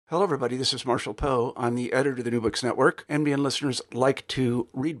Hello, everybody. This is Marshall Poe. I'm the editor of the New Books Network. NBN listeners like to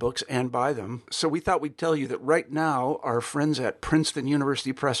read books and buy them. So we thought we'd tell you that right now, our friends at Princeton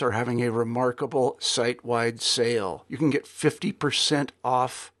University Press are having a remarkable site-wide sale. You can get 50%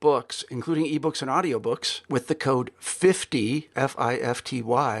 off books, including ebooks and audiobooks, with the code 50,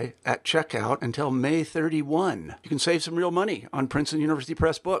 F-I-F-T-Y, at checkout until May 31. You can save some real money on Princeton University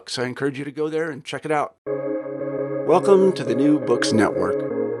Press books. I encourage you to go there and check it out. Welcome to the New Books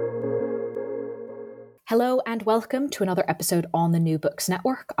Network. Hello and welcome to another episode on the New Books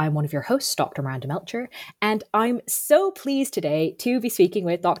Network. I'm one of your hosts, Dr. Miranda Melcher, and I'm so pleased today to be speaking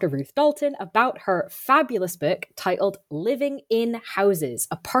with Dr. Ruth Dalton about her fabulous book titled Living in Houses,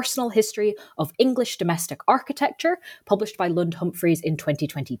 A Personal History of English Domestic Architecture, published by Lund, Humphries in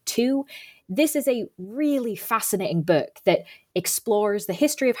 2022. This is a really fascinating book that explores the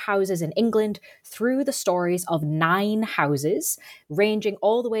history of houses in England through the stories of 9 houses, ranging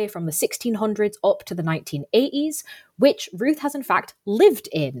all the way from the 1600s up to the 1980s, which Ruth has in fact lived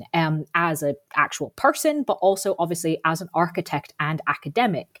in as an actual person, but also obviously as an architect and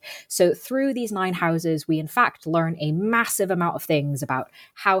academic. So through these 9 houses, we in fact learn a massive amount of things about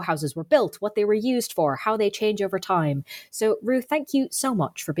how houses were built, what they were used for, how they change over time. So Ruth, thank you so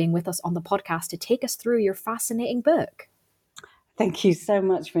much for being with us on the podcast to take us through your fascinating book. Thank you so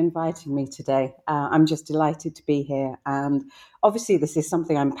much for inviting me today. I'm just delighted to be here. And obviously, this is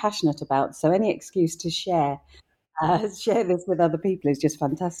something I'm passionate about. So any excuse to share this with other people is just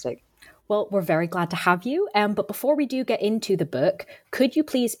fantastic. Well, we're very glad to have you. But before we do get into the book, could you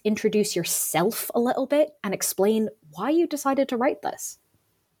please introduce yourself a little bit and explain why you decided to write this?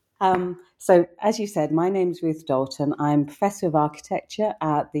 So, as you said, my name's Ruth Dalton. I'm Professor of Architecture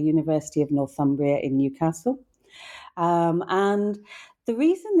at the University of Northumbria in Newcastle. And the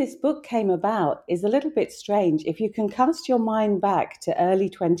reason this book came about is a little bit strange. If you can cast your mind back to early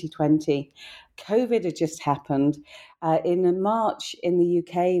 2020, COVID had just happened. In March in the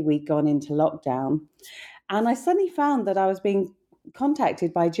UK, we'd gone into lockdown. And I suddenly found that I was being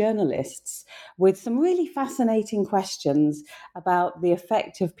contacted by journalists with some really fascinating questions about the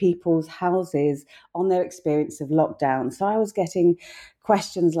effect of people's houses on their experience of lockdown. So I was getting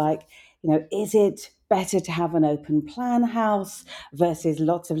questions like, is it better to have an open plan house versus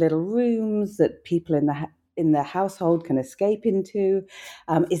lots of little rooms that people in the household can escape into?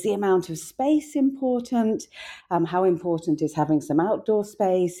 Is the amount of space important? How important is having some outdoor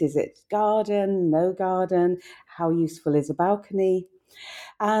space? Is it garden, no garden? How useful is a balcony?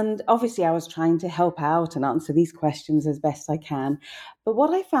 And obviously I was trying to help out and answer these questions as best I can. But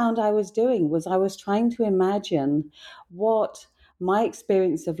what I found I was doing was I was trying to imagine what my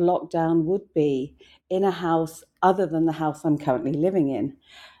experience of lockdown would be in a house other than the house I'm currently living in.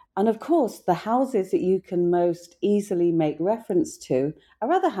 And of course, the houses that you can most easily make reference to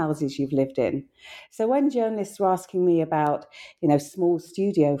are other houses you've lived in. So when journalists were asking me about, small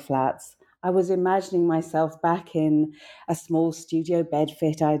studio flats, I was imagining myself back in a small studio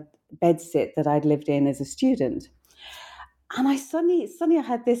bedsit that I'd lived in as a student. And I suddenly I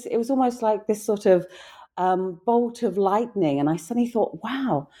had this, it was almost like this sort of bolt of lightning. And I suddenly thought,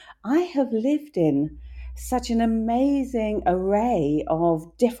 wow, I have lived in such an amazing array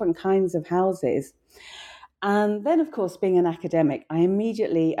of different kinds of houses. And then, of course, being an academic, I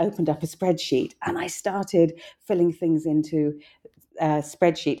immediately opened up a spreadsheet and I started filling things into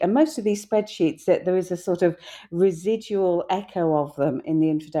spreadsheet. And most of these spreadsheets, that there is a sort of residual echo of them in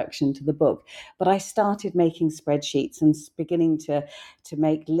the introduction to the book. But I started making spreadsheets and beginning to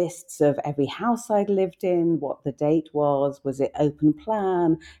make lists of every house I'd lived in, what the date was it open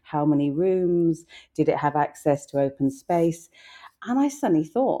plan, how many rooms, did it have access to open space? And I suddenly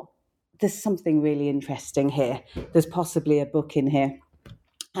thought, there's something really interesting here. There's possibly a book in here.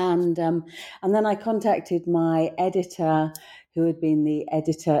 And then I contacted my editor, who had been the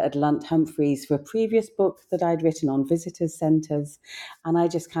editor at Lund, Humphries for a previous book that I'd written on visitor centres. And I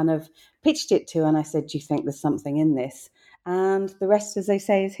just kind of pitched it to her and I said, do you think there's something in this? And the rest, as they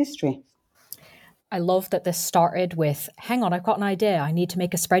say, is history. I love that this started with, hang on, I've got an idea. I need to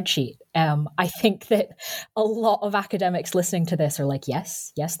make a spreadsheet. I think that a lot of academics listening to this are like,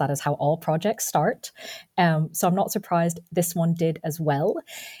 yes, that is how all projects start. So I'm not surprised this one did as well.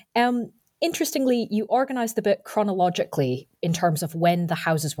 Interestingly, you organized the book chronologically in terms of when the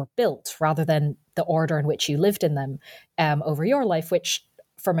houses were built rather than the order in which you lived in them over your life, which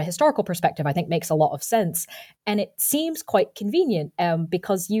from a historical perspective, I think makes a lot of sense. And it seems quite convenient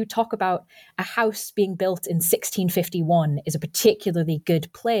because you talk about a house being built in 1651 is a particularly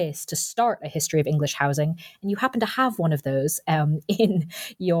good place to start a history of English housing. And you happen to have one of those in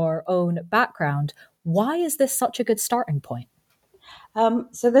your own background. Why is this such a good starting point?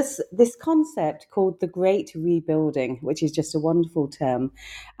 So this concept called the Great Rebuilding, which is just a wonderful term,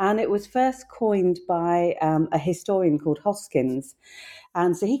 and it was first coined by a historian called Hoskins.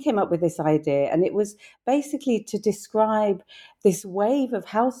 And so he came up with this idea, and it was basically to describe this wave of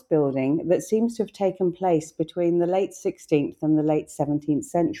house building that seems to have taken place between the late 16th and the late 17th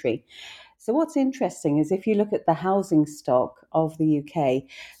century. So what's interesting is if you look at the housing stock of the UK,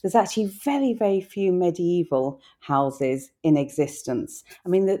 there's actually very, very few medieval houses in existence. I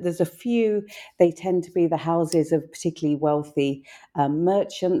mean, there's a few, they tend to be the houses of particularly wealthy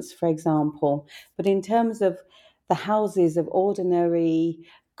merchants, for example. But in terms of the houses of ordinary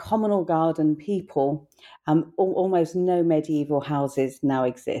communal garden people, almost no medieval houses now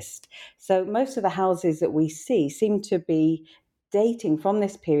exist. So most of the houses that we see seem to be dating from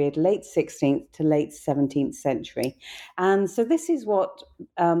this period, late 16th to late 17th century. And so this is what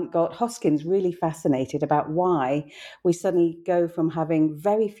got Hoskins really fascinated about why we suddenly go from having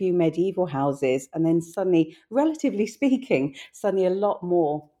very few medieval houses and then suddenly, relatively speaking, suddenly a lot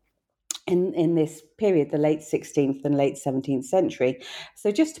more in this period, the late 16th and late 17th century.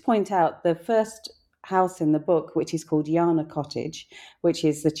 So just to point out, the first house in the book, which is called Yarna Cottage, which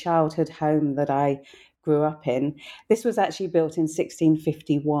is the childhood home that I grew up in, this was actually built in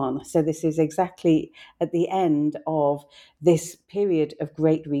 1651. So this is exactly at the end of this period of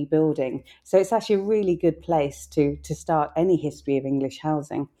great rebuilding. So it's actually a really good place to start any history of English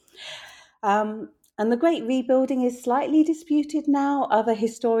housing. And the Great Rebuilding is slightly disputed now. Other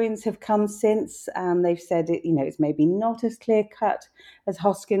historians have come since, and they've said it's maybe not as clear cut as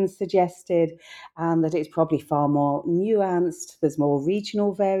Hoskins suggested, and that it's probably far more nuanced. There's more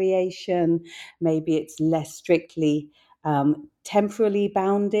regional variation. Maybe it's less strictly temporally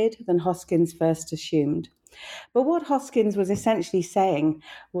bounded than Hoskins first assumed. But what Hoskins was essentially saying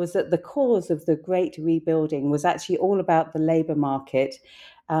was that the cause of the Great Rebuilding was actually all about the labour market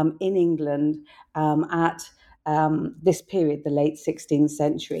in England at this period, the late 16th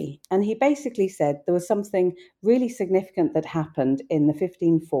century. And he basically said there was something really significant that happened in the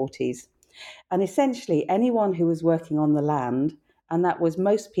 1540s. And essentially, anyone who was working on the land, and that was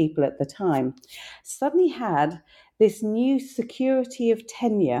most people at the time, suddenly had this new security of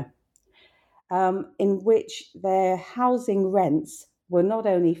tenure in which their housing rents were not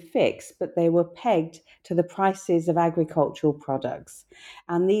only fixed, but they were pegged to the prices of agricultural products.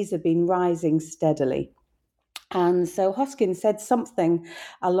 And these have been rising steadily. And so Hoskins said something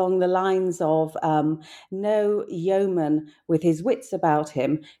along the lines of no yeoman with his wits about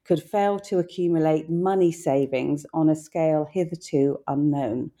him could fail to accumulate money savings on a scale hitherto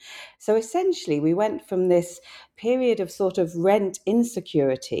unknown. So essentially, we went from this period of sort of rent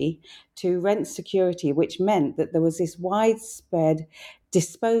insecurity to rent security, which meant that there was this widespread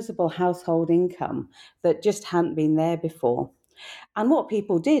disposable household income that just hadn't been there before. And what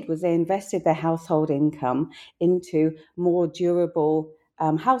people did was they invested their household income into more durable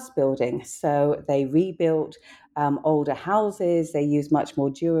house building. So they rebuilt older houses, they used much more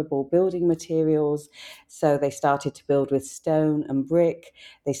durable building materials. So they started to build with stone and brick.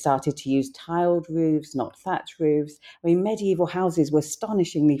 They started to use tiled roofs, not thatch roofs. I mean, medieval houses were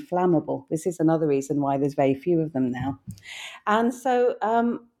astonishingly flammable. This is another reason why there's very few of them now. And so,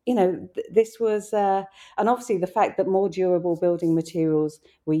 this was, and obviously the fact that more durable building materials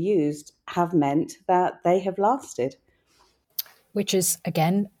were used have meant that they have lasted. Which is,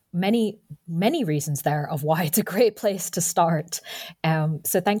 again, many reasons there of why it's a great place to start.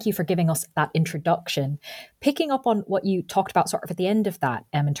 So thank you for giving us that introduction. Picking up on what you talked about sort of at the end of that,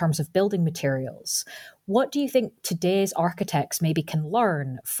 in terms of building materials, what do you think today's architects maybe can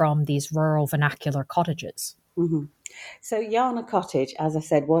learn from these rural vernacular cottages? Mm-hmm. So Yarna Cottage, as I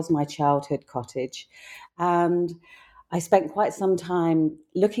said, was my childhood cottage. And I spent quite some time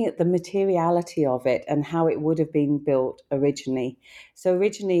looking at the materiality of it and how it would have been built originally. So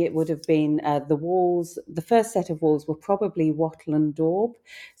originally it would have been the walls, the first set of walls were probably wattle and daub.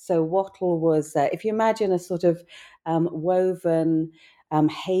 So wattle was, if you imagine a sort of woven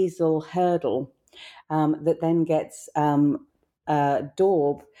hazel hurdle that then gets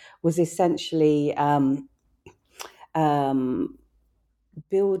daub was essentially um,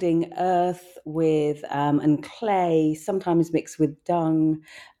 building earth with and clay, sometimes mixed with dung.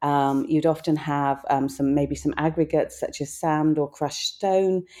 You'd often have some aggregates such as sand or crushed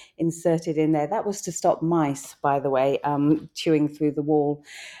stone inserted in there. That was to stop mice, by the way, chewing through the wall,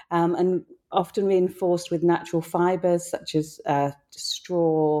 and often reinforced with natural fibres such as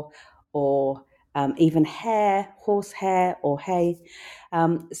straw or even hair, horse hair or hay.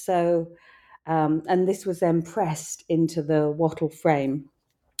 And this was then pressed into the wattle frame.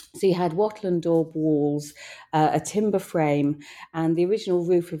 So you had wattle and daub walls, a timber frame, and the original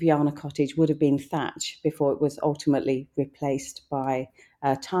roof of Yarna Cottage would have been thatch before it was ultimately replaced by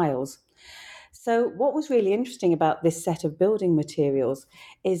tiles. So, what was really interesting about this set of building materials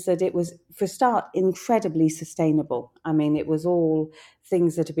is that it was, for a start, incredibly sustainable. I mean, it was all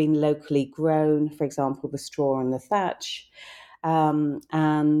things that had been locally grown, for example, the straw and the thatch. And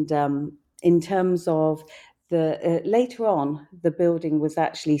in terms of the later on, the building was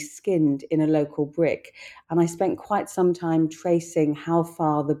actually skinned in a local brick, and I spent quite some time tracing how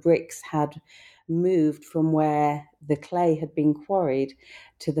far the bricks had moved from where the clay had been quarried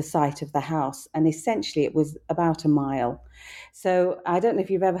to the site of the house, and essentially it was about a mile. So I don't know if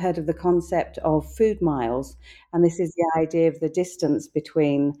you've ever heard of the concept of food miles, and this is the idea of the distance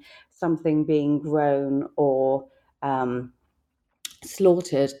between something being grown or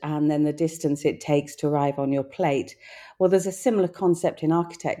slaughtered and then the distance it takes to arrive on your plate. Well, there's a similar concept in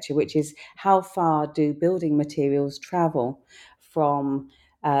architecture, which is how far do building materials travel from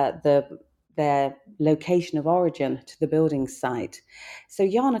their location of origin to the building site. So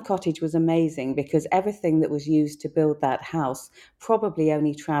Yarna Cottage was amazing because everything that was used to build that house probably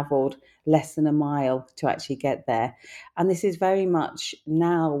only travelled less than a mile to actually get there. And this is very much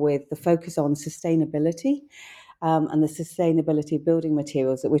now with the focus on sustainability and the sustainability of building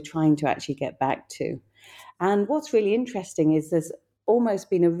materials that we're trying to actually get back to. And what's really interesting is there's almost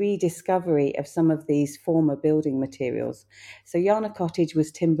been a rediscovery of some of these former building materials. So Yarna Cottage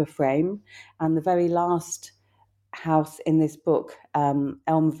was timber frame, and the very last house in this book,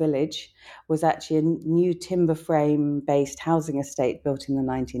 Elm Village, was actually a new timber frame based housing estate built in the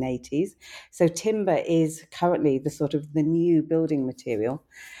 1980s. So timber is currently the sort of the new building material.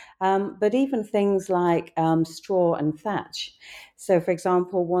 But even things like straw and thatch. So, for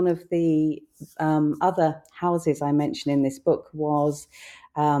example, one of the other houses I mentioned in this book was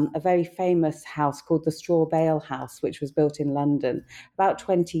a very famous house called the Straw Bale House, which was built in London about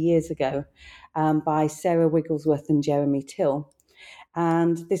 20 years ago by Sarah Wigglesworth and Jeremy Till.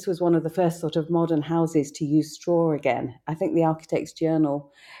 And this was one of the first sort of modern houses to use straw again. I think the Architects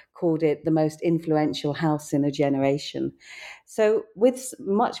Journal called it the most influential house in a generation. So, with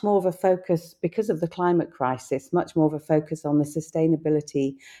much more of a focus, because of the climate crisis, much more of a focus on the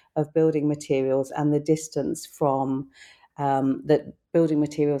sustainability of building materials and the distance from that building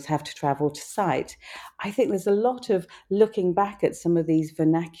materials have to travel to site, I think there's a lot of looking back at some of these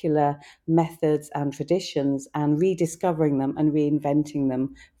vernacular methods and traditions and rediscovering them and reinventing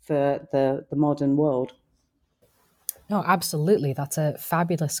them for the modern world. No, absolutely. That's a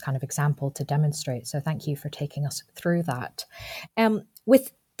fabulous kind of example to demonstrate. So thank you for taking us through that.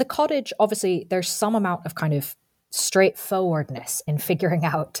 With the cottage, obviously, there's some amount of kind of straightforwardness in figuring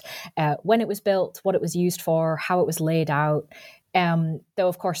out when it was built, what it was used for, how it was laid out. Though,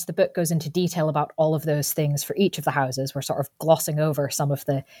 of course, the book goes into detail about all of those things for each of the houses. We're sort of glossing over some of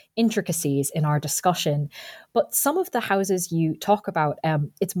the intricacies in our discussion. But some of the houses you talk about,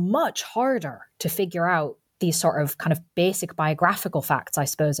 it's much harder to figure out these sort of kind of basic biographical facts, I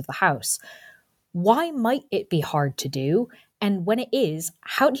suppose, of the house. Why might it be hard to do? And when it is,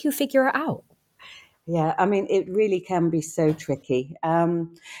 how do you figure it out? Yeah, I mean, it really can be so tricky.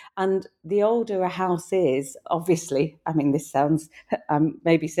 And the older a house is, obviously, I mean, this sounds, I'm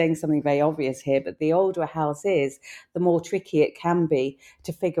maybe saying something very obvious here, but the older a house is, the more tricky it can be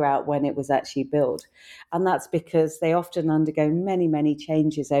to figure out when it was actually built. And that's because they often undergo many, many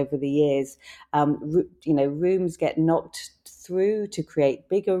changes over the years. Rooms get knocked through to create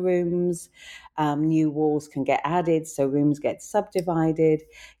bigger rooms. New walls can get added, so rooms get subdivided.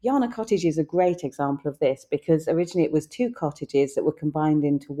 Yarna Cottage is a great example of this because originally it was two cottages that were combined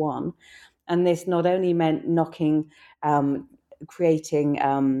into one. And this not only meant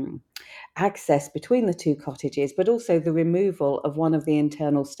creating access between the two cottages, but also the removal of one of the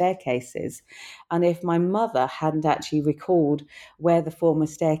internal staircases. And if my mother hadn't actually recalled where the former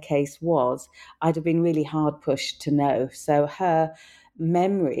staircase was, I'd have been really hard pushed to know. So her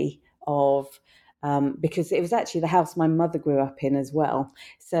memory of because it was actually the house my mother grew up in as well.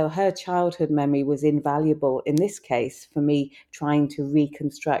 So her childhood memory was invaluable in this case for me trying to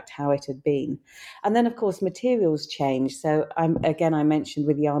reconstruct how it had been. And then, of course, materials change. So I mentioned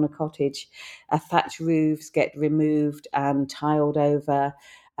with Yarna Cottage, thatch roofs get removed and tiled over.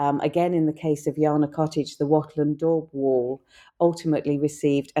 Again, in the case of Yarner Cottage, the wattle and daub wall ultimately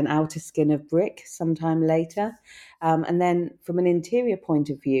received an outer skin of brick sometime later. And then from an interior point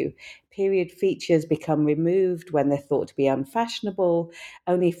of view, period features become removed when they're thought to be unfashionable,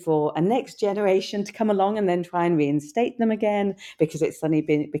 only for a next generation to come along and then try and reinstate them again because it's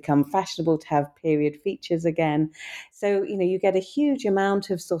suddenly become fashionable to have period features again. So, you get a huge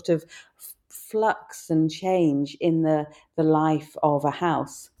amount of sort of flux and change in the life of a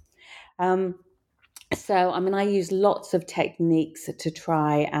house. So, I use lots of techniques to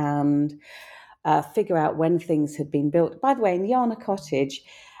try and figure out when things had been built. By the way, in Yarner Cottage,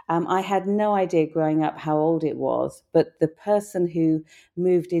 I had no idea growing up how old it was, but the person who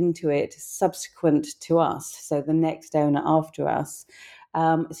moved into it subsequent to us, so the next owner after us,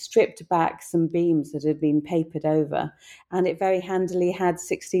 stripped back some beams that had been papered over, and it very handily had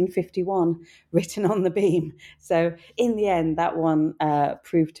 1651 written on the beam. So in the end, that one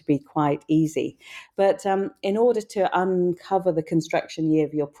proved to be quite easy. But in order to uncover the construction year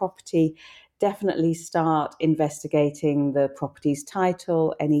of your property, definitely start investigating the property's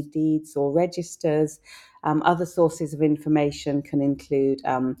title, any deeds or registers. Other sources of information can include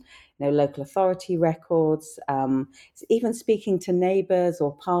local authority records, even speaking to neighbours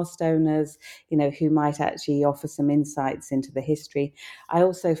or past owners, who might actually offer some insights into the history. I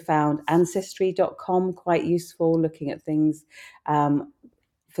also found ancestry.com quite useful, looking at things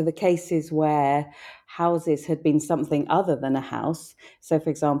for the cases where houses had been something other than a house. So, for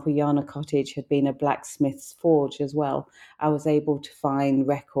example, Yarner Cottage had been a blacksmith's forge as well. I was able to find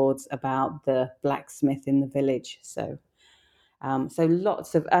records about the blacksmith in the village. So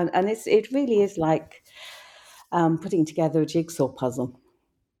lots of, and it really is like putting together a jigsaw puzzle.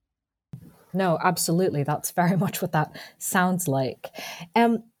 No, absolutely. That's very much what that sounds like.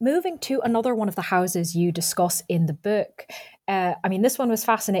 Moving to another one of the houses you discuss in the book. This one was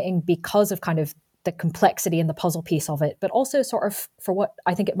fascinating because of kind of the complexity and the puzzle piece of it, but also sort of for what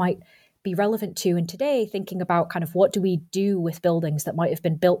I think it might be relevant to in today, thinking about kind of what do we do with buildings that might have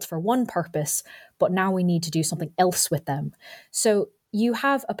been built for one purpose, but now we need to do something else with them. So you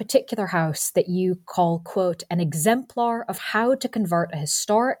have a particular house that you call, quote, an exemplar of how to convert a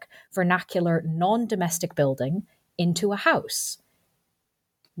historic, vernacular, non-domestic building into a house.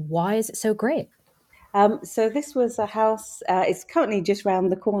 Why is it so great? So this was a house, it's currently just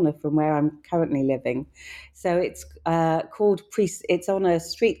round the corner from where I'm currently living. So it's called Priest, it's on a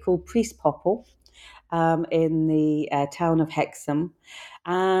street called Priest Popple in the town of Hexham.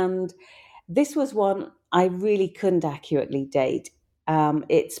 And this was one I really couldn't accurately date.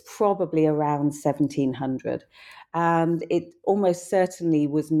 It's probably around 1700. And it almost certainly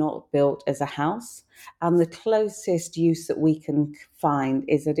was not built as a house. And the closest use that we can find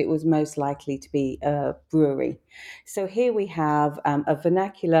is that it was most likely to be a brewery. So here we have a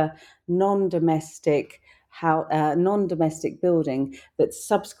vernacular, non-domestic building that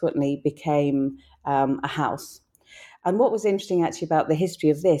subsequently became a house. And what was interesting actually about the history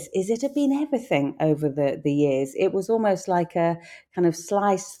of this is it had been everything over the years. It was almost like a kind of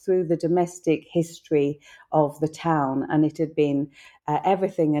slice through the domestic history of the town, and it had been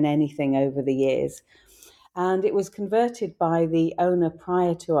everything and anything over the years. And it was converted by the owner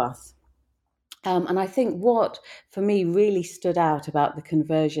prior to us. And I think what, for me, really stood out about the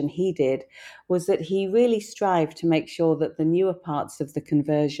conversion he did was that he really strived to make sure that the newer parts of the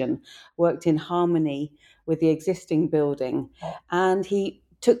conversion worked in harmony with the existing building. And he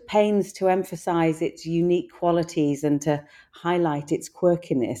took pains to emphasize its unique qualities and to highlight its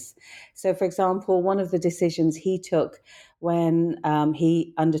quirkiness. So, for example, one of the decisions he took when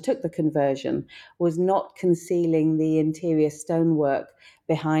he undertook the conversion was not concealing the interior stonework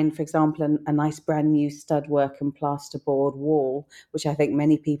behind, for example, a nice brand new studwork and plasterboard wall, which I think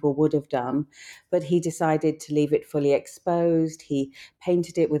many people would have done. But he decided to leave it fully exposed. He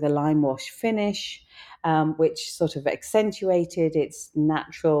painted it with a lime wash finish, which sort of accentuated its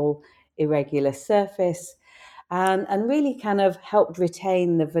natural, irregular surface and really kind of helped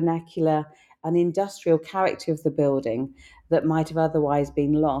retain the vernacular and industrial character of the building that might have otherwise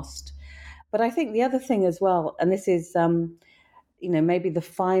been lost. But I think the other thing as well, and this is maybe the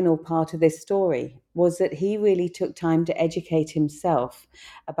final part of this story, was that he really took time to educate himself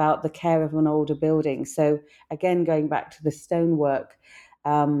about the care of an older building. So again, going back to the stonework,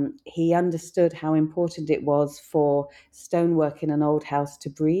 he understood how important it was for stonework in an old house to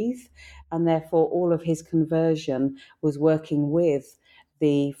breathe, and therefore all of his conversion was working with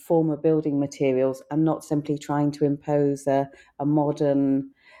the former building materials and not simply trying to impose a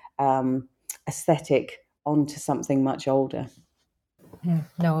modern aesthetic onto something much older.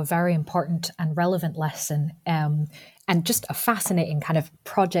 No, a very important and relevant lesson, and just a fascinating kind of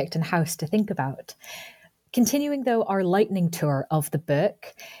project and house to think about. Continuing, though, our lightning tour of the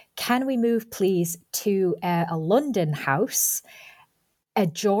book, can we move, please, to a London house, a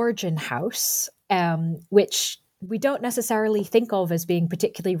Georgian house, which we don't necessarily think of as being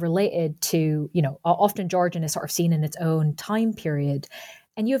particularly related to, often Georgian is sort of seen in its own time period.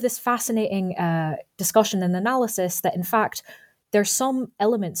 And you have this fascinating discussion and analysis that, in fact, there's some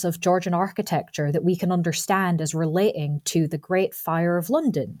elements of Georgian architecture that we can understand as relating to the Great Fire of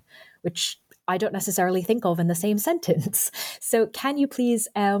London, which I don't necessarily think of in the same sentence. So can you please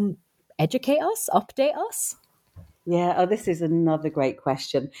educate us, update us? Yeah, this is another great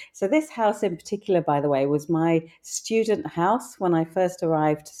question. So, this house in particular, by the way, was my student house when I first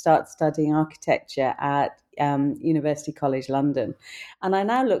arrived to start studying architecture at University College London. And I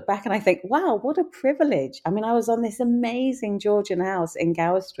now look back and I think, wow, what a privilege. I mean, I was on this amazing Georgian house in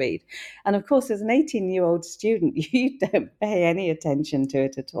Gower Street. And of course, as an 18-year-old student, you don't pay any attention to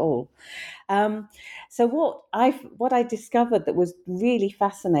it at all. So what I discovered that was really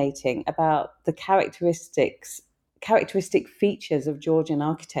fascinating about the characteristic features of Georgian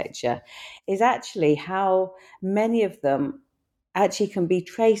architecture is actually how many of them actually can be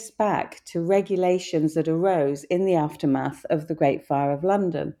traced back to regulations that arose in the aftermath of the Great Fire of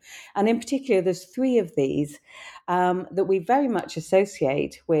London. And in particular, there's three of these that we very much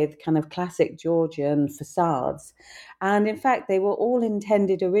associate with kind of classic Georgian facades. And in fact, they were all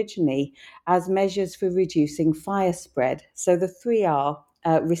intended originally as measures for reducing fire spread. So the three are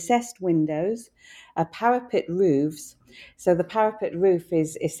recessed windows, parapet roofs. So the parapet roof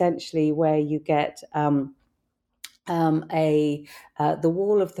is essentially where you get the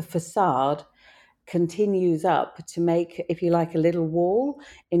wall of the facade continues up to make, if you like, a little wall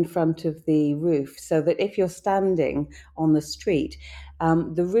in front of the roof, so that if you're standing on the street,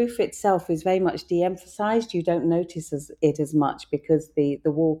 the roof itself is very much de-emphasized. You don't notice it as much because the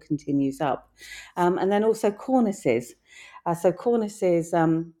wall continues up. And then also cornices. So cornices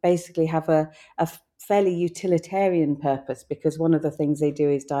basically have a fairly utilitarian purpose, because one of the things they do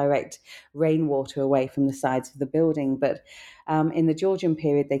is direct rainwater away from the sides of the building. But in the Georgian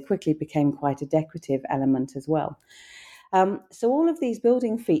period, they quickly became quite a decorative element as well. So all of these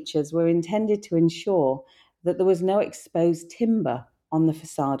building features were intended to ensure that there was no exposed timber on the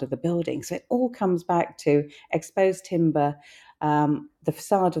facade of the building. So it all comes back to exposed timber, the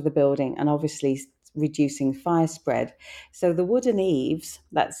facade of the building, and obviously reducing fire spread. So the wooden eaves,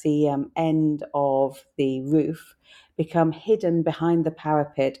 that's the end of the roof, become hidden behind the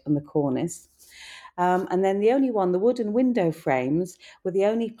parapet and the cornice. And then the wooden window frames were the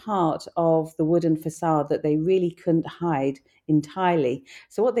only part of the wooden facade that they really couldn't hide entirely.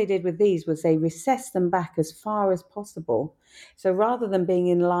 So what they did with these was they recessed them back as far as possible. So rather than being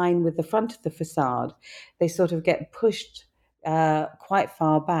in line with the front of the facade, they sort of get pushed quite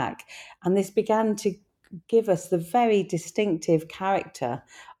far back. And this began to give us the very distinctive character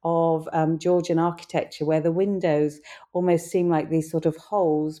of Georgian architecture, where the windows almost seem like these sort of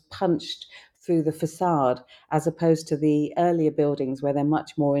holes punched through the facade, as opposed to the earlier buildings where they're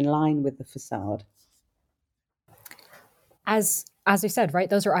much more in line with the facade. As we said,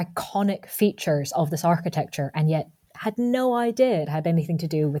 right, those are iconic features of this architecture, and yet had no idea it had anything to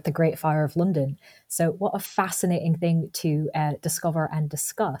do with the Great Fire of London. So what a fascinating thing to discover and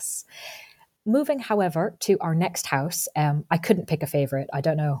discuss. Moving, however, to our next house, I couldn't pick a favorite. I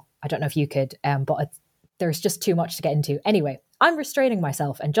don't know if you could, but there's just too much to get into. Anyway, I'm restraining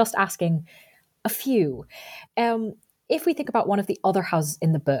myself and just asking a few. If we think about one of the other houses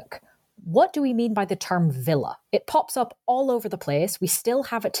in the book, what do we mean by the term villa? It pops up all over the place. We still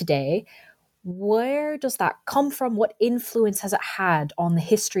have it today. Where does that come from? What influence has it had on the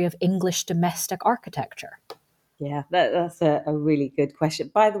history of English domestic architecture? Yeah, that's a really good question.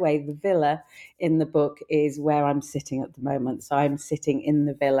 By the way, the villa in the book is where I'm sitting at the moment. So I'm sitting in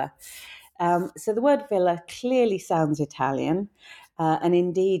the villa. So the word villa clearly sounds Italian. And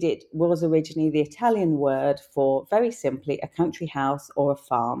indeed, it was originally the Italian word for, very simply, a country house or a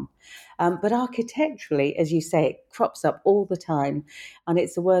farm. But architecturally, as you say, it crops up all the time. And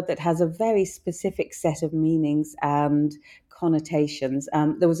it's a word that has a very specific set of meanings and connotations.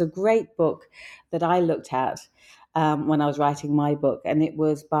 There was a great book that I looked at when I was writing my book, and it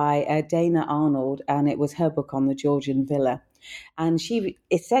was by Dana Arnold, and it was her book on the Georgian villa. And she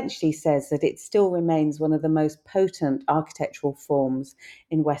essentially says that it still remains one of the most potent architectural forms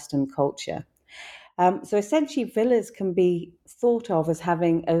in Western culture. So essentially, villas can be thought of as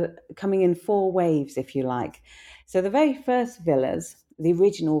coming in four waves, if you like. So the very first villas, the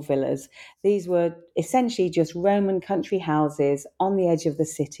original villas. These were essentially just Roman country houses on the edge of the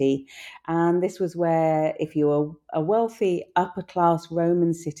city. And this was where, if you were a wealthy upper class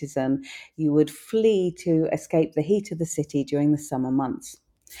Roman citizen, you would flee to escape the heat of the city during the summer months.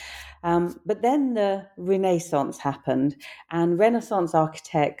 But then the Renaissance happened, and Renaissance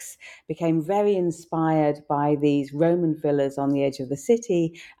architects became very inspired by these Roman villas on the edge of the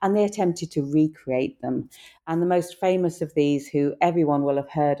city, and they attempted to recreate them. And the most famous of these, who everyone will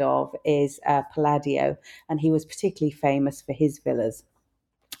have heard of, is Palladio, and he was particularly famous for his villas.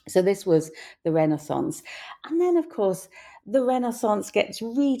 So this was the Renaissance. And then, of course, the Renaissance gets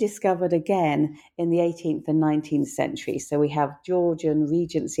rediscovered again in the 18th and 19th century. So we have Georgian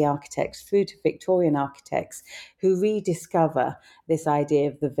Regency architects through to Victorian architects who rediscover this idea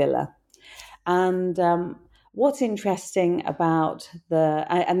of the villa. And what's interesting about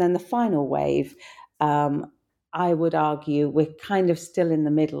and then the final wave, I would argue we're kind of still in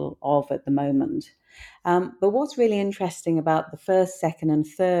the middle of at the moment. But what's really interesting about the first, second, and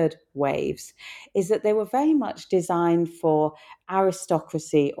third waves is that they were very much designed for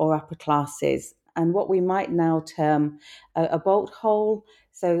aristocracy or upper classes, and what we might now term a bolt hole.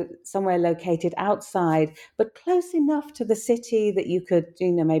 So somewhere located outside, but close enough to the city that you could,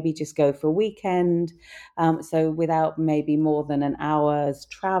 maybe just go for a weekend. So without maybe more than an hour's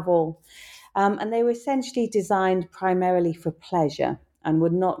travel. And they were essentially designed primarily for pleasure and were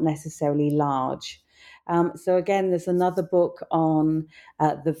not necessarily large. So again, there's another book on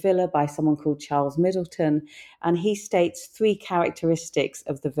the villa by someone called Charles Middleton, and he states 3 characteristics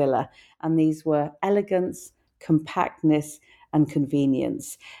of the villa, and these were elegance, compactness, and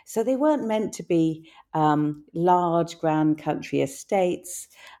convenience. So they weren't meant to be large, grand country estates.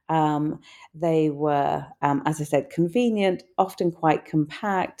 They were, as I said, convenient, often quite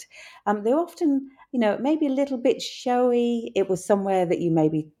compact. They were often, maybe a little bit showy. It was somewhere that you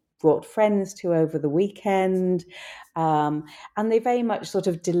maybe brought friends to over the weekend. And they very much sort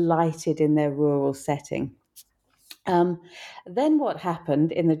of delighted in their rural setting. Then what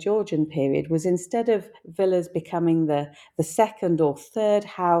happened in the Georgian period was, instead of villas becoming the second or third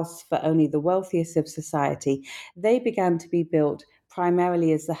house for only the wealthiest of society, they began to be built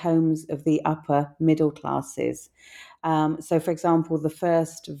primarily as the homes of the upper middle classes. So, for example, the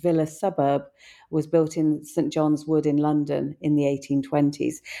first villa suburb was built in St John's Wood in London in the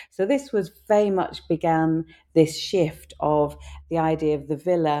 1820s. So this was very much began this shift of the idea of the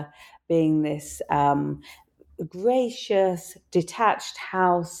villa being this gracious, detached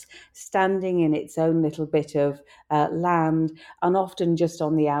house standing in its own little bit of land, and often just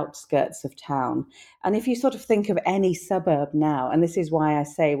on the outskirts of town. And if you sort of think of any suburb now, and this is why I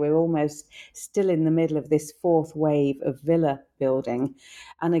say we're almost still in the middle of this fourth wave of villa building.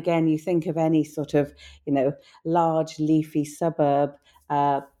 And again, you think of any sort of, large leafy suburb,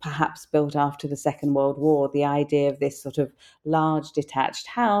 perhaps built after the Second World War, the idea of this sort of large detached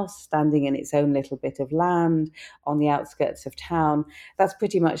house standing in its own little bit of land on the outskirts of town, that's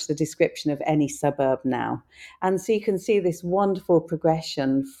pretty much the description of any suburb now. And so you can see this wonderful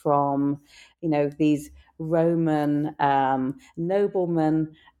progression from, these Roman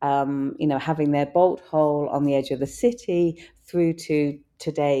noblemen, having their bolt hole on the edge of the city, through to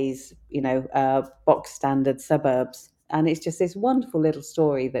today's, box standard suburbs. And it's just this wonderful little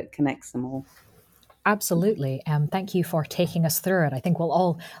story that connects them all. Absolutely. Thank you for taking us through it. I think we'll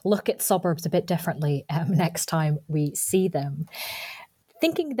all look at suburbs a bit differently next time we see them.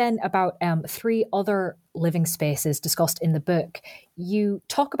 Thinking then about 3 other living spaces discussed in the book, you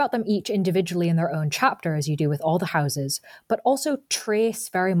talk about them each individually in their own chapter, as you do with all the houses, but also trace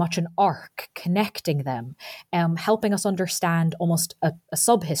very much an arc connecting them, helping us understand almost a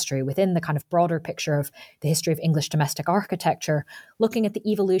sub-history within the kind of broader picture of the history of English domestic architecture, looking at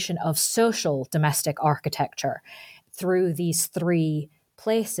the evolution of social domestic architecture through these 3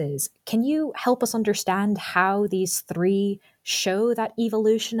 places. Can you help us understand how these 3 show that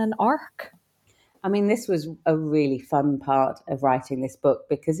evolution and arc? I mean, this was a really fun part of writing this book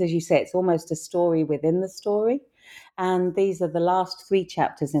because, as you say, it's almost a story within the story. And these are the last 3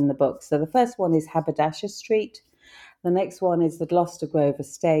 chapters in the book. So the first one is Haberdasher Street. The next one is the Gloucester Grove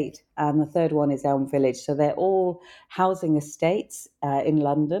Estate. And the third one is Elm Village. So they're all housing estates in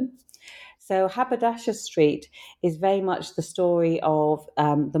London. So Haberdasher Street is very much the story of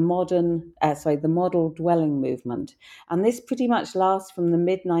the model dwelling movement. And this pretty much lasts from the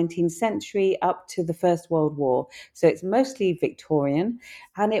mid-19th century up to the First World War. So it's mostly Victorian.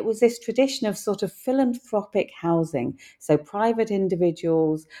 And it was this tradition of sort of philanthropic housing. So private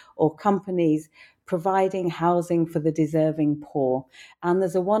individuals or companies providing housing for the deserving poor. And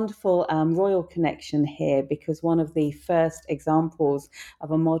there's a wonderful royal connection here, because one of the first examples of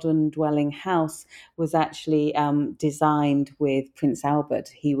a modern dwelling house was actually designed with Prince Albert.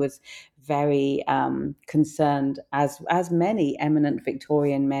 He was very concerned, as many eminent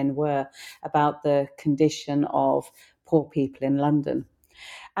Victorian men were, about the condition of poor people in London.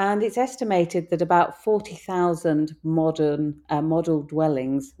 And it's estimated that about 40,000 modern model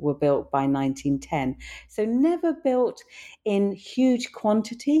dwellings were built by 1910. So never built in huge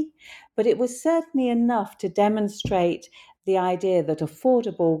quantity, but it was certainly enough to demonstrate the idea that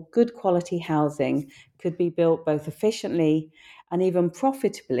affordable, good quality housing could be built both efficiently and even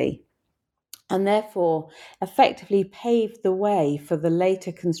profitably, and therefore effectively paved the way for the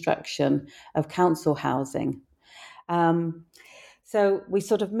later construction of council housing. So we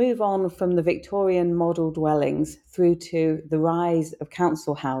sort of move on from the Victorian model dwellings through to the rise of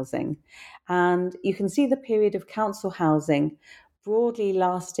council housing. And you can see the period of council housing broadly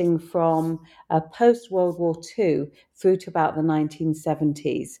lasting from post-World War II through to about the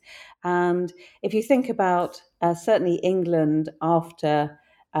 1970s. And if you think about certainly England after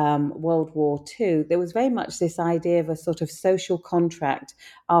World War II, there was very much this idea of a sort of social contract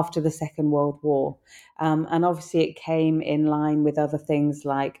after the Second World War. And obviously it came in line with other things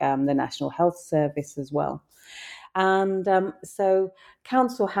like the National Health Service as well. And so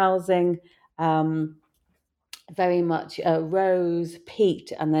council housing very much rose,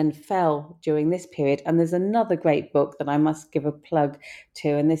 peaked, and then fell during this period. And there's another great book that I must give a plug to,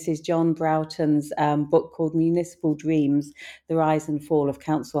 and this is John Broughton's book called Municipal Dreams, The Rise and Fall of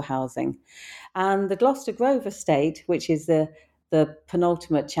Council Housing. And the Gloucester Grove estate, which is the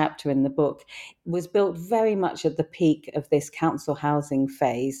penultimate chapter in the book, was built very much at the peak of this council housing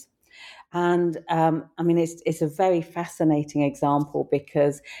phase. And I mean, it's a very fascinating example,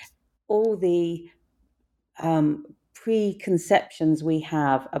 because all the preconceptions we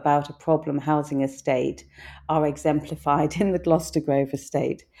have about a problem housing estate are exemplified in the Gloucester Grove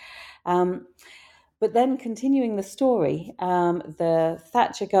estate. But then continuing the story, the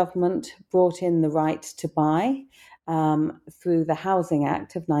Thatcher government brought in the right to buy through the Housing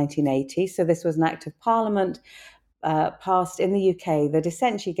Act of 1980. So this was an act of Parliament passed in the UK that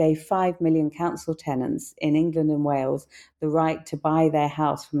essentially gave 5 million council tenants in England and Wales the right to buy their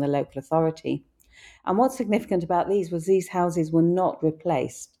house from the local authority. And what's significant about these was these houses were not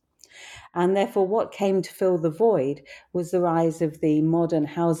replaced. And therefore, what came to fill the void was the rise of the Modern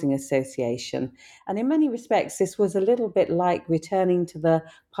Housing Association. And in many respects, this was a little bit like returning to the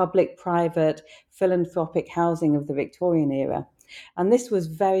public-private philanthropic housing of the Victorian era. And this was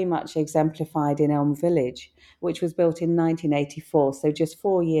very much exemplified in Elm Village, which was built in 1984, so just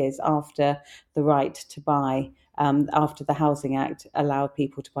 4 years after the right to buy, after the Housing Act allowed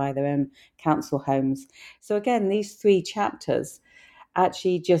people to buy their own council homes. So again, these 3 chapters,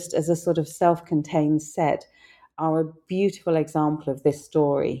 actually just as a sort of self-contained set, are a beautiful example of this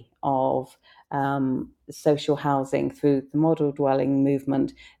story of social housing through the model dwelling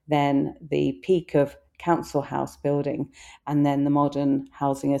movement, then the peak of council house building, and then the modern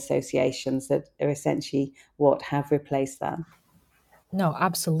housing associations that are essentially what have replaced that. No,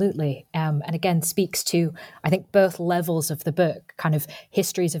 absolutely. And again, speaks to, I think, both levels of the book, kind of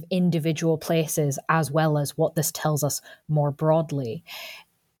histories of individual places, as well as what this tells us more broadly.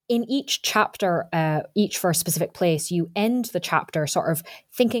 In each chapter, each for a specific place, you end the chapter sort of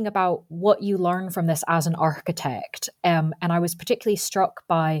thinking about what you learn from this as an architect. And I was particularly struck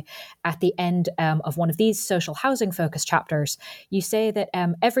by, at the end of one of these social housing focused chapters, you say that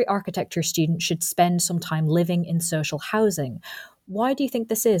every architecture student should spend some time living in social housing. Why do you think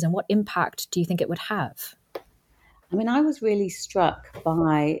this is, and what impact do you think it would have? I mean, I was really struck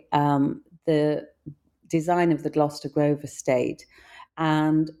by the design of the Gloucester Grove estate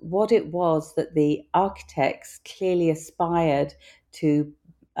and what it was that the architects clearly aspired to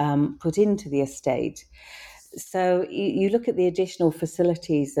put into the estate. So you look at the additional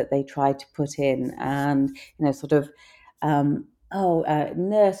facilities that they tried to put in, and sort of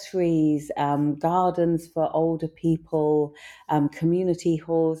nurseries, gardens for older people, community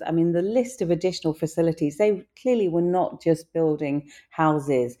halls. I mean, the list of additional facilities, they clearly were not just building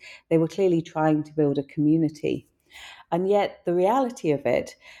houses. They were clearly trying to build a community. And yet the reality of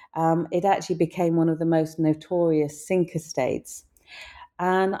it, it actually became one of the most notorious sink estates.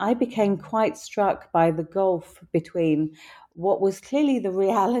 And I became quite struck by the gulf between what was clearly the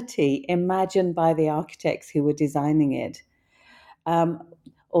reality imagined by the architects who were designing it,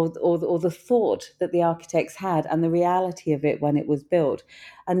 or the thought that the architects had, and the reality of it when it was built,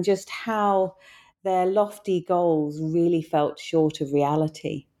 and just how their lofty goals really felt short of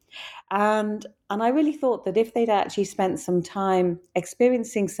reality. And I really thought that if they'd actually spent some time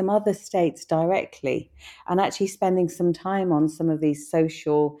experiencing some other states directly and actually spending some time on some of these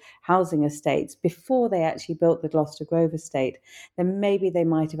social housing estates before they actually built the Gloucester Grove estate, then maybe they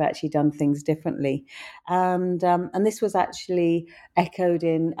might have actually done things differently. And this was actually echoed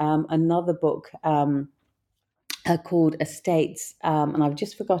in another book called Estates, and I've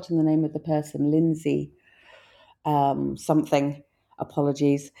just forgotten the name of the person, Lindsay something.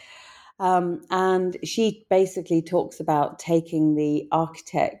 Apologies. And she basically talks about taking the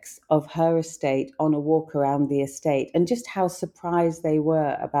architects of her estate on a walk around the estate and just how surprised they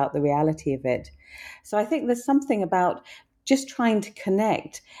were about the reality of it. So I think there's something about just trying to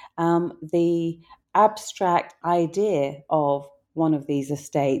connect the abstract idea of one of these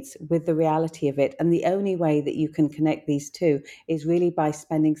estates with the reality of it. And the only way that you can connect these two is really by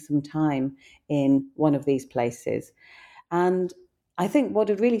spending some time in one of these places. And I think what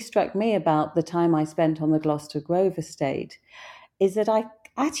had really struck me about the time I spent on the Gloucester Grove estate is that I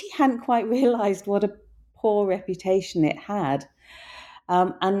actually hadn't quite realised what a poor reputation it had.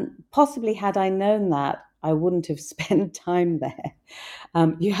 And possibly had I known that, I wouldn't have spent time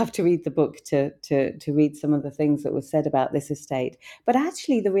there. You have to read the book to read some of the things that were said about this estate. But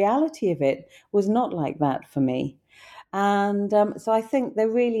actually, the reality of it was not like that for me. And so I think there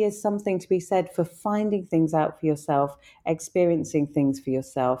really is something to be said for finding things out for yourself, experiencing things for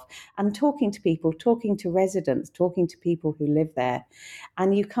yourself, and talking to people, talking to residents, talking to people who live there.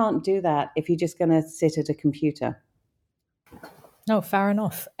 And you can't do that if you're just going to sit at a computer. No, fair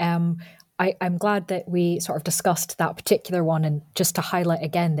enough. I'm glad that we sort of discussed that particular one, and just to highlight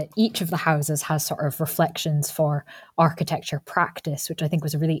again that each of the houses has sort of reflections for architecture practice, which I think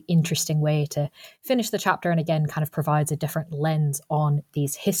was a really interesting way to finish the chapter, and again kind of provides a different lens on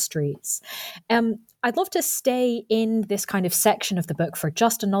these histories. I'd love to stay in this kind of section of the book for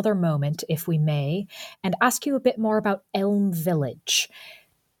just another moment, if we may, and ask you a bit more about Elm Village.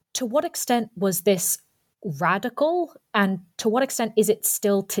 To what extent was this radical, and to what extent is it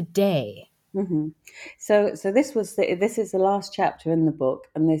still today? Mm-hmm. So this is the last chapter in the book,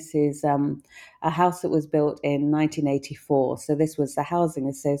 and this is a house that was built in 1984. So this was the Housing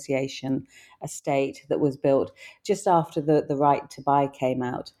Association estate that was built just after the right to buy came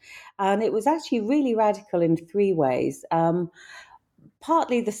out, and it was actually really radical in three ways.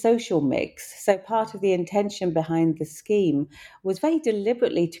 Partly the social mix. So part of the intention behind the scheme was very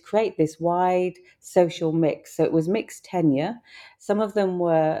deliberately to create this wide social mix. So it was mixed tenure. Some of them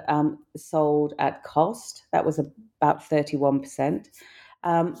were sold at cost. That was about 31%.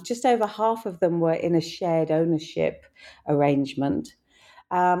 Just over half of them were in a shared ownership arrangement.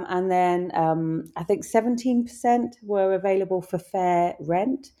 And then I think 17% were available for fair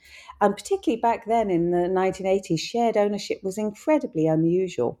rent. And particularly back then in the 1980s, shared ownership was incredibly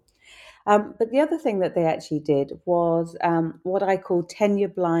unusual. But the other thing that they actually did was what I call tenure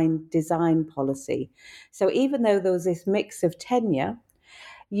blind design policy. So even though there was this mix of tenure,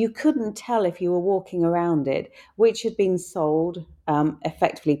 you couldn't tell if you were walking around it which had been sold,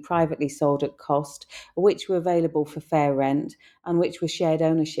 effectively privately sold at cost, which were available for fair rent, and which were shared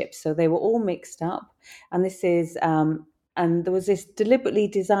ownership. So they were all mixed up. And this is and there was this deliberately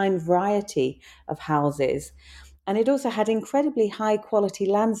designed variety of houses. And it also had incredibly high quality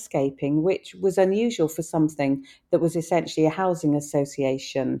landscaping, which was unusual for something that was essentially a housing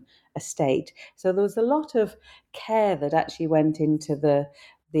association estate. So there was a lot of care that actually went into the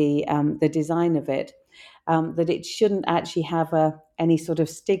design of it, that it shouldn't actually have any sort of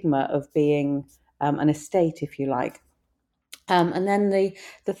stigma of being an estate, if you like. And then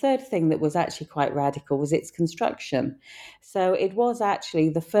the third thing that was actually quite radical was its construction. So it was actually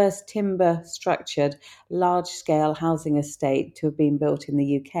the first timber structured large scale housing estate to have been built in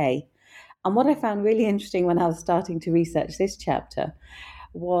the UK. And what I found really interesting when I was starting to research this chapter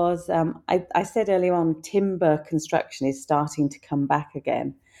was I said earlier on, timber construction is starting to come back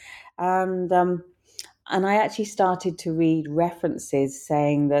again. And and I actually started to read references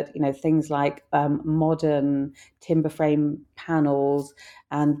saying that, things like modern timber frame panels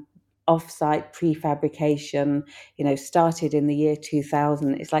and off-site prefabrication, started in the year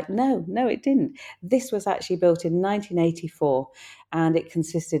 2000. It's like, no, it didn't. This was actually built in 1984, and it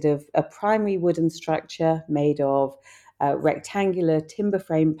consisted of a primary wooden structure made of rectangular timber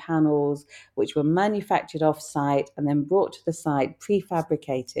frame panels, which were manufactured off-site and then brought to the site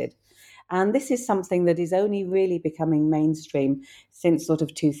prefabricated. And this is something that is only really becoming mainstream since sort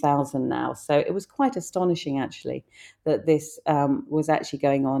of 2000 now. So it was quite astonishing, actually, that this was actually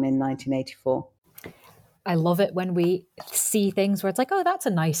going on in 1984. I love it when we see things where it's like, oh, that's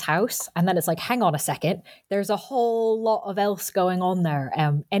a nice house. And then it's like, hang on a second, there's a whole lot of else going on there.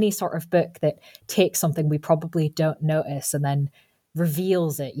 Any sort of book that takes something we probably don't notice and then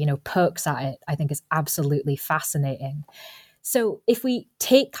reveals it, pokes at it, I think is absolutely fascinating. So if we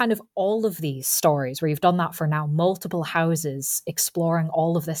take kind of all of these stories where you've done that for now multiple houses, exploring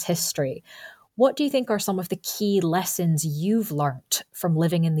all of this history, what do you think are some of the key lessons you've learnt from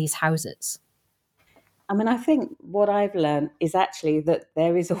living in these houses? I mean, I think what I've learned is actually that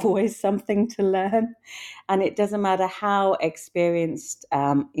there is always something to learn, and it doesn't matter how experienced,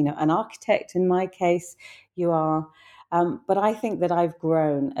 an architect in my case, you are. But I think that I've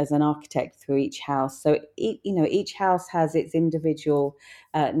grown as an architect through each house. So, each house has its individual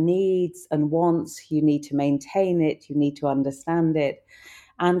needs and wants. You need to maintain it. You need to understand it.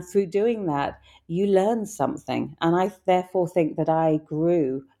 And through doing that, you learn something. And I therefore think that I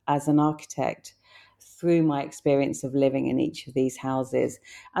grew as an architect through my experience of living in each of these houses.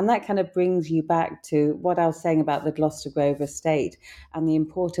 And that kind of brings you back to what I was saying about the Gloucester Grove estate and the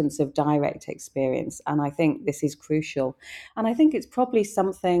importance of direct experience. And I think this is crucial. And I think it's probably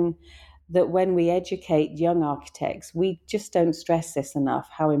something that when we educate young architects, we just don't stress this enough,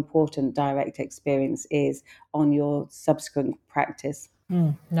 how important direct experience is on your subsequent practice.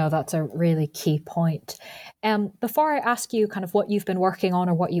 No, that's a really key point. Before I ask you kind of what you've been working on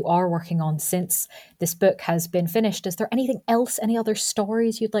or what you are working on since this book has been finished, is there anything else, any other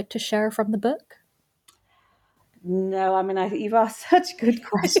stories you'd like to share from the book? No, I mean, you've asked such good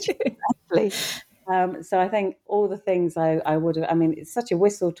questions, actually. So I think all the things I would have, I mean, it's such a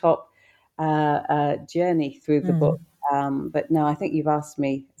whistle top journey through the book. But no, I think you've asked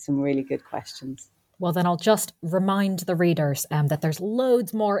me some really good questions. Well, then I'll just remind the readers that there's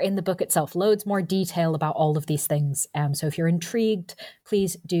loads more in the book itself, loads more detail about all of these things. So if you're intrigued,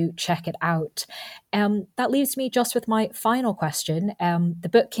 please do check it out. That leaves me just with my final question. The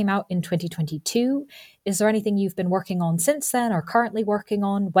book came out in 2022. Is there anything you've been working on since then or currently working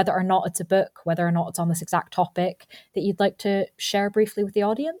on, whether or not it's a book, whether or not it's on this exact topic, that you'd like to share briefly with the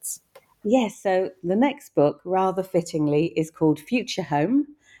audience? Yes, so the next book, rather fittingly, is called Future Home.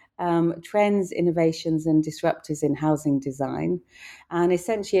 Trends, Innovations and Disruptors in Housing Design. And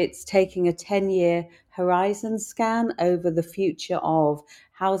essentially it's taking a 10-year horizon scan over the future of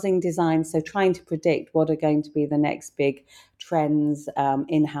housing design. So trying to predict what are going to be the next big trends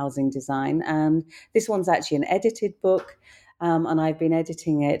in housing design. And this one's actually an edited book. And I've been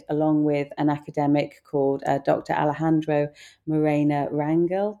editing it along with an academic called Dr. Alejandro Morena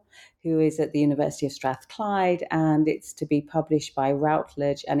Rangel, who is at the University of Strathclyde, and it's to be published by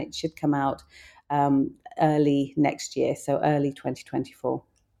Routledge, and it should come out early next year, so early 2024.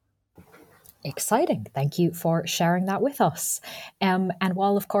 Exciting. Thank you for sharing that with us. And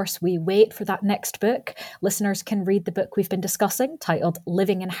while, of course, we wait for that next book, listeners can read the book we've been discussing titled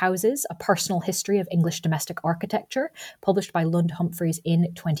Living in Houses, A Personal History of English Domestic Architecture, published by Lund Humphries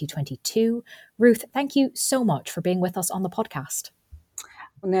in 2022. Ruth, thank you so much for being with us on the podcast.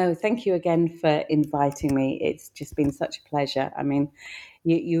 No, thank you again for inviting me. It's just been such a pleasure. I mean,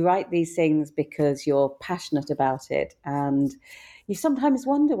 you write these things because you're passionate about it, and you sometimes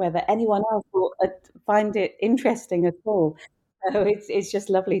wonder whether anyone else will find it interesting at all. So it's just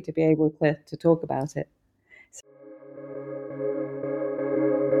lovely to be able to talk about it.